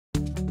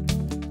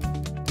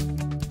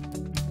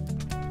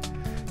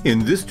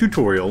In this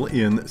tutorial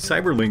in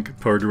CyberLink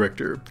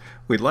PowerDirector,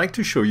 we'd like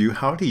to show you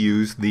how to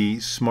use the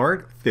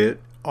Smart Fit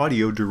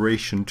Audio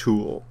Duration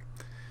tool.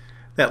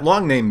 That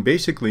long name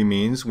basically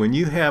means when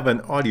you have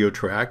an audio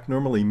track,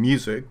 normally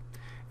music,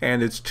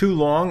 and it's too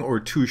long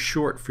or too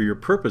short for your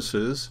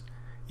purposes,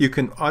 you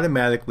can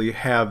automatically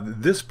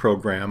have this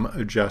program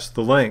adjust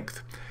the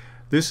length.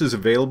 This is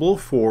available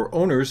for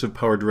owners of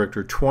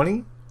PowerDirector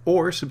 20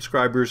 or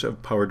subscribers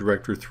of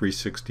PowerDirector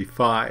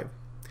 365.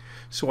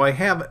 So I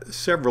have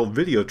several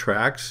video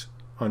tracks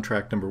on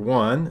track number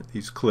 1,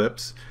 these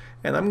clips,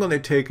 and I'm going to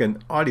take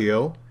an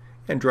audio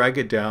and drag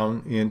it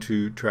down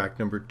into track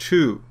number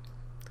 2.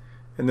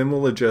 And then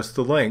we'll adjust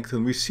the length,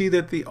 and we see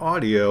that the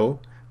audio,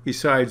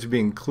 besides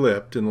being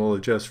clipped, and we'll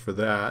adjust for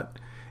that,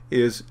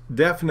 is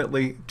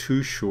definitely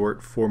too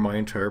short for my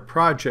entire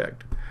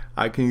project.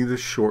 I can either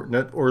shorten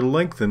it or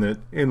lengthen it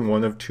in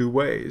one of two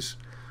ways.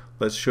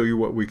 Let's show you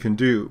what we can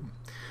do.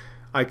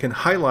 I can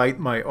highlight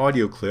my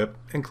audio clip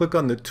and click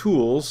on the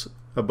tools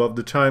above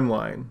the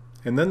timeline.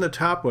 And then the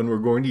top one we're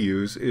going to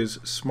use is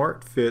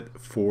Smart Fit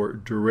for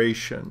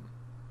Duration.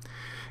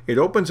 It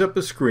opens up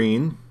a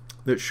screen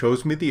that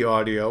shows me the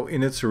audio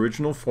in its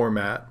original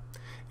format.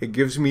 It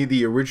gives me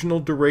the original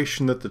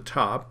duration at the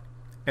top,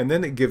 and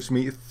then it gives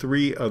me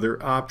 3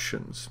 other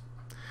options.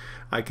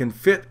 I can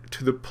fit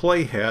to the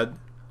playhead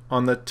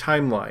on the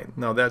timeline.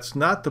 Now that's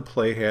not the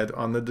playhead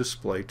on the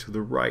display to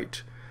the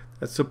right.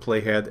 That's the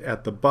playhead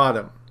at the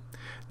bottom.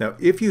 Now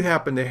if you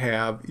happen to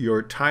have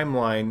your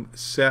timeline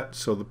set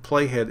so the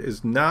playhead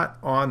is not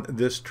on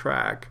this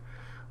track,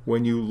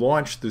 when you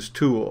launch this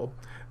tool,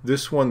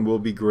 this one will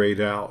be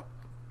grayed out.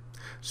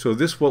 So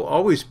this will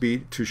always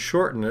be to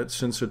shorten it,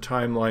 since the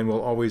timeline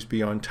will always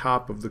be on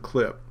top of the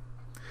clip.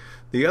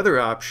 The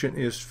other option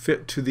is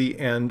fit to the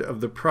end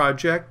of the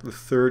project. The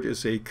third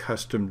is a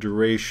custom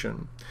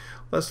duration.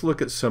 Let's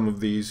look at some of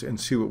these and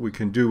see what we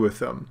can do with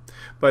them.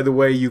 By the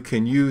way, you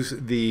can use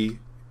the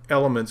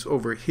elements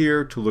over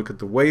here to look at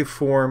the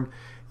waveform.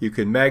 You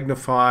can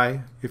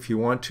magnify if you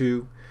want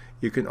to.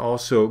 You can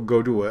also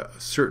go to a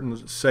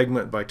certain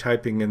segment by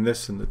typing in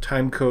this in the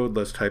time code.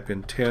 Let's type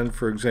in 10,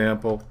 for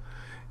example,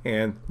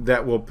 and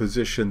that will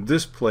position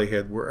this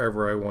playhead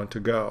wherever I want to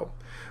go.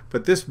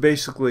 But this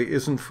basically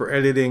isn't for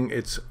editing,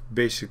 it's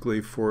basically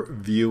for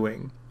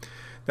viewing.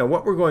 Now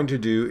what we're going to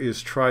do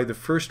is try the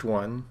first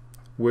one,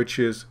 which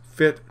is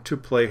fit to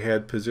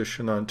playhead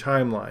position on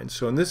timeline.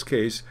 So in this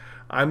case,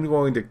 I'm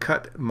going to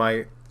cut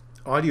my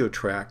audio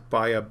track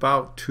by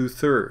about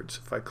 2/3.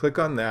 If I click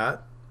on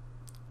that,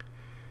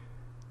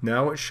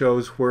 now it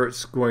shows where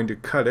it's going to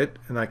cut it,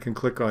 and I can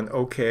click on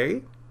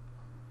OK.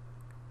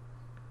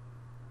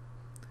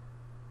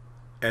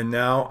 And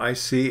now I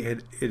see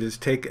it has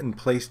taken and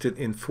placed it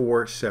in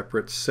 4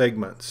 separate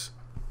segments.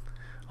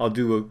 I'll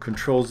do a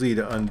Control-Z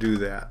to undo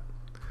that.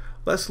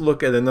 Let's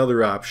look at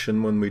another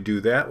option when we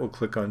do that. We'll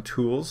click on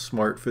Tools,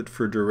 Smart Fit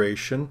for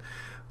Duration.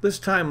 This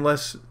time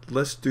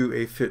let's do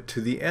a fit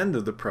to the end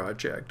of the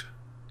project.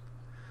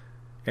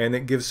 And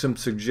it gives some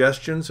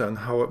suggestions on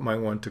how it might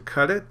want to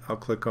cut it. I'll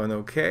click on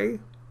OK.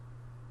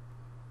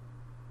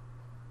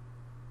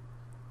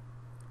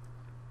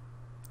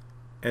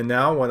 And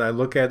now when I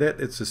look at it,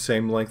 it's the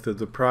same length of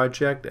the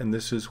project, and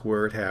this is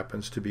where it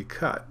happens to be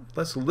cut.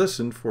 Let's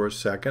listen for a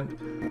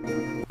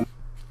second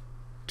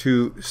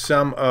to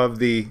some of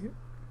the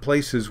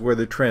places where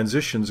the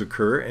transitions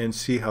occur and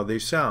see how they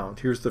sound.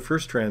 Here's the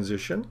first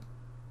transition.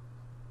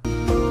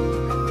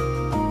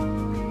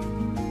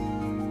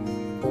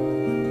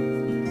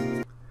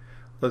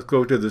 Let's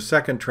go to the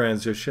second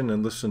transition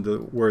and listen to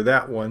where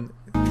that one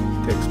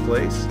takes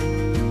place.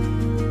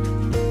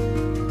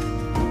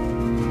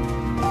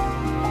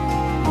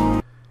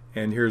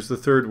 And here's the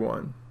third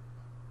one.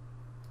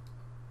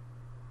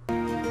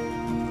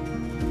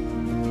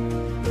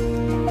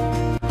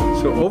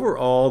 So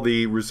overall,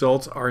 the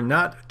results are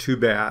not too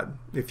bad.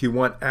 If you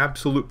want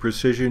absolute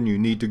precision, you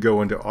need to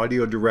go into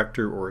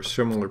PowerDirector or a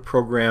similar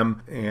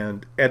program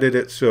and edit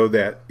it so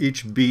that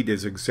each beat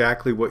is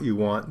exactly what you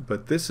want,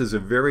 but this is a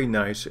very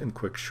nice and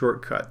quick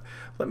shortcut.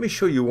 Let me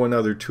show you one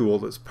other tool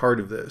that's part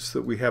of this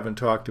that we haven't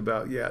talked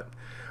about yet.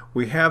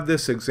 We have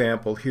this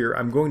example here.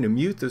 I'm going to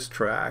mute this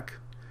track.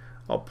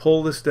 I'll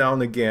pull this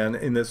down again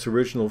in its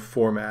original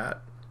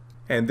format,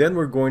 and then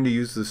we're going to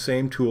use the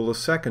same tool a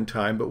second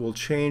time, but we'll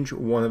change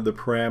one of the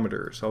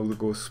parameters. I'll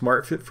go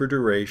Smart Fit for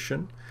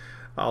Duration.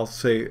 I'll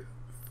say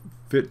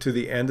fit to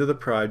the end of the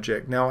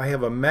project. Now I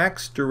have a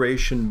max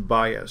duration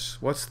bias.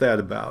 What's that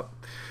about?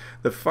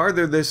 The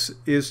farther this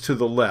is to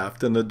the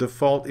left, and the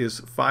default is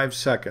 5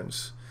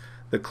 seconds,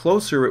 the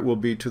closer it will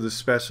be to the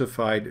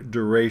specified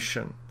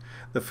duration.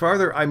 The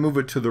farther I move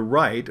it to the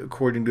right,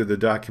 according to the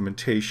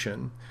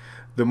documentation,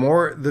 the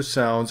more the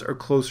sounds are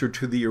closer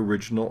to the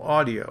original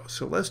audio.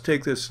 So let's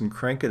take this and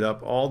crank it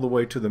up all the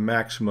way to the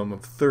maximum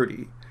of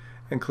 30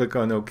 and click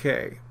on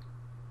OK.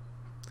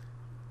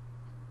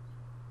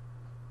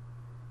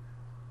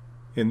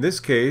 In this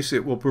case,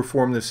 it will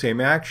perform the same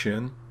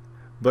action,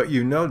 but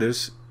you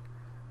notice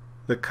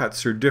the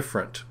cuts are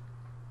different.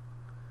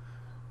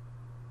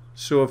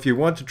 So if you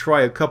want to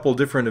try a couple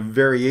different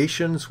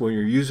variations when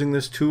you're using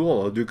this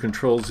tool, I'll do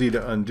Control-Z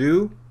to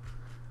undo.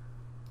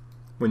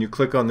 When you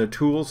click on the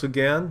tools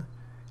again,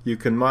 you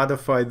can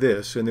modify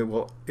this and it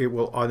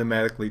will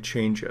automatically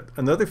change it.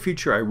 Another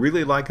feature I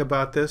really like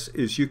about this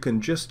is you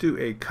can just do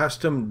a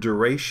custom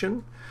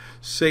duration.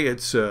 Say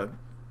it's 2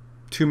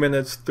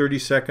 minutes, 30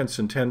 seconds,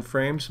 and 10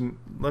 frames.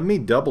 Let me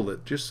double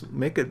it. Just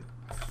make it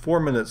 4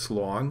 minutes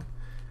long.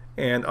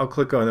 And I'll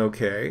click on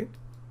OK.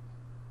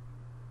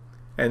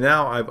 And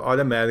now I've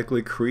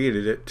automatically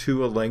created it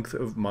to a length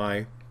of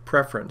my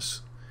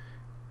preference.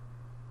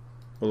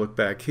 We'll look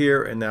back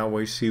here, and now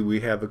we see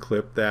we have a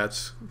clip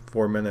that's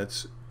 4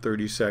 minutes,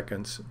 30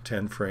 seconds,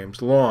 10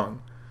 frames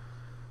long.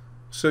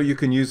 So you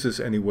can use this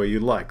any way you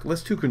like.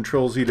 Let's do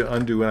Control-Z to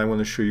undo, and I want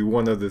to show you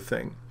one other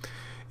thing.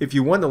 If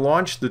you want to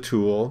launch the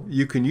tool,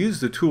 you can use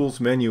the Tools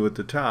menu at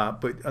the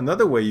top, but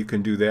another way you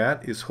can do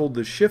that is hold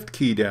the Shift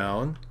key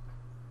down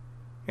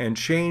and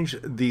change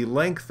the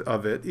length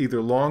of it,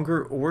 either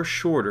longer or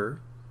shorter.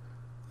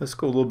 Let's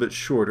go a little bit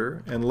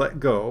shorter and let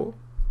go.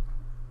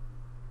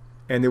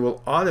 And it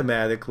will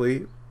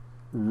automatically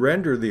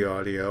render the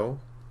audio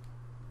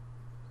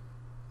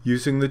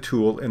using the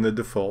tool in the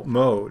default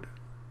mode.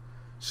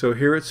 So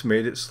here it's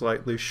made it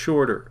slightly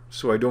shorter,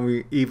 so I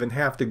don't even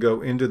have to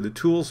go into the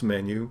Tools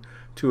menu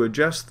to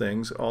adjust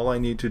things. All I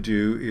need to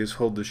do is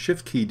hold the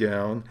Shift key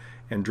down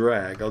and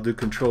drag. I'll do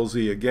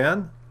Control-Z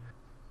again.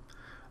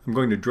 I'm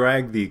going to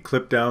drag the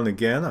clip down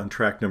again on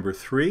track number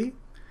 3,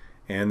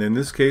 and in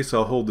this case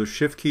I'll hold the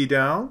Shift key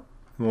down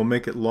and we'll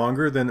make it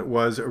longer than it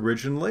was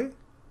originally.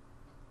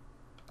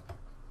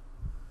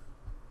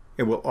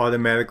 It will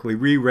automatically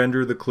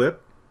re-render the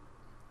clip,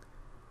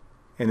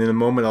 and in a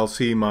moment I'll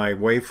see my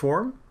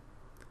waveform,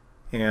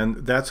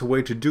 and that's a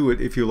way to do it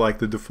if you like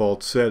the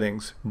default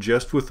settings,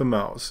 just with the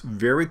mouse.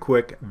 Very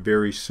quick,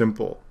 very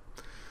simple.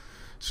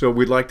 So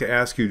we'd like to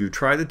ask you to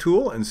try the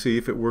tool and see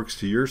if it works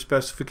to your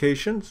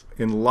specifications.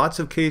 In lots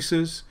of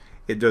cases,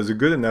 it does a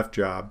good enough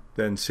job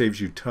that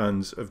saves you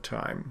tons of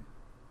time.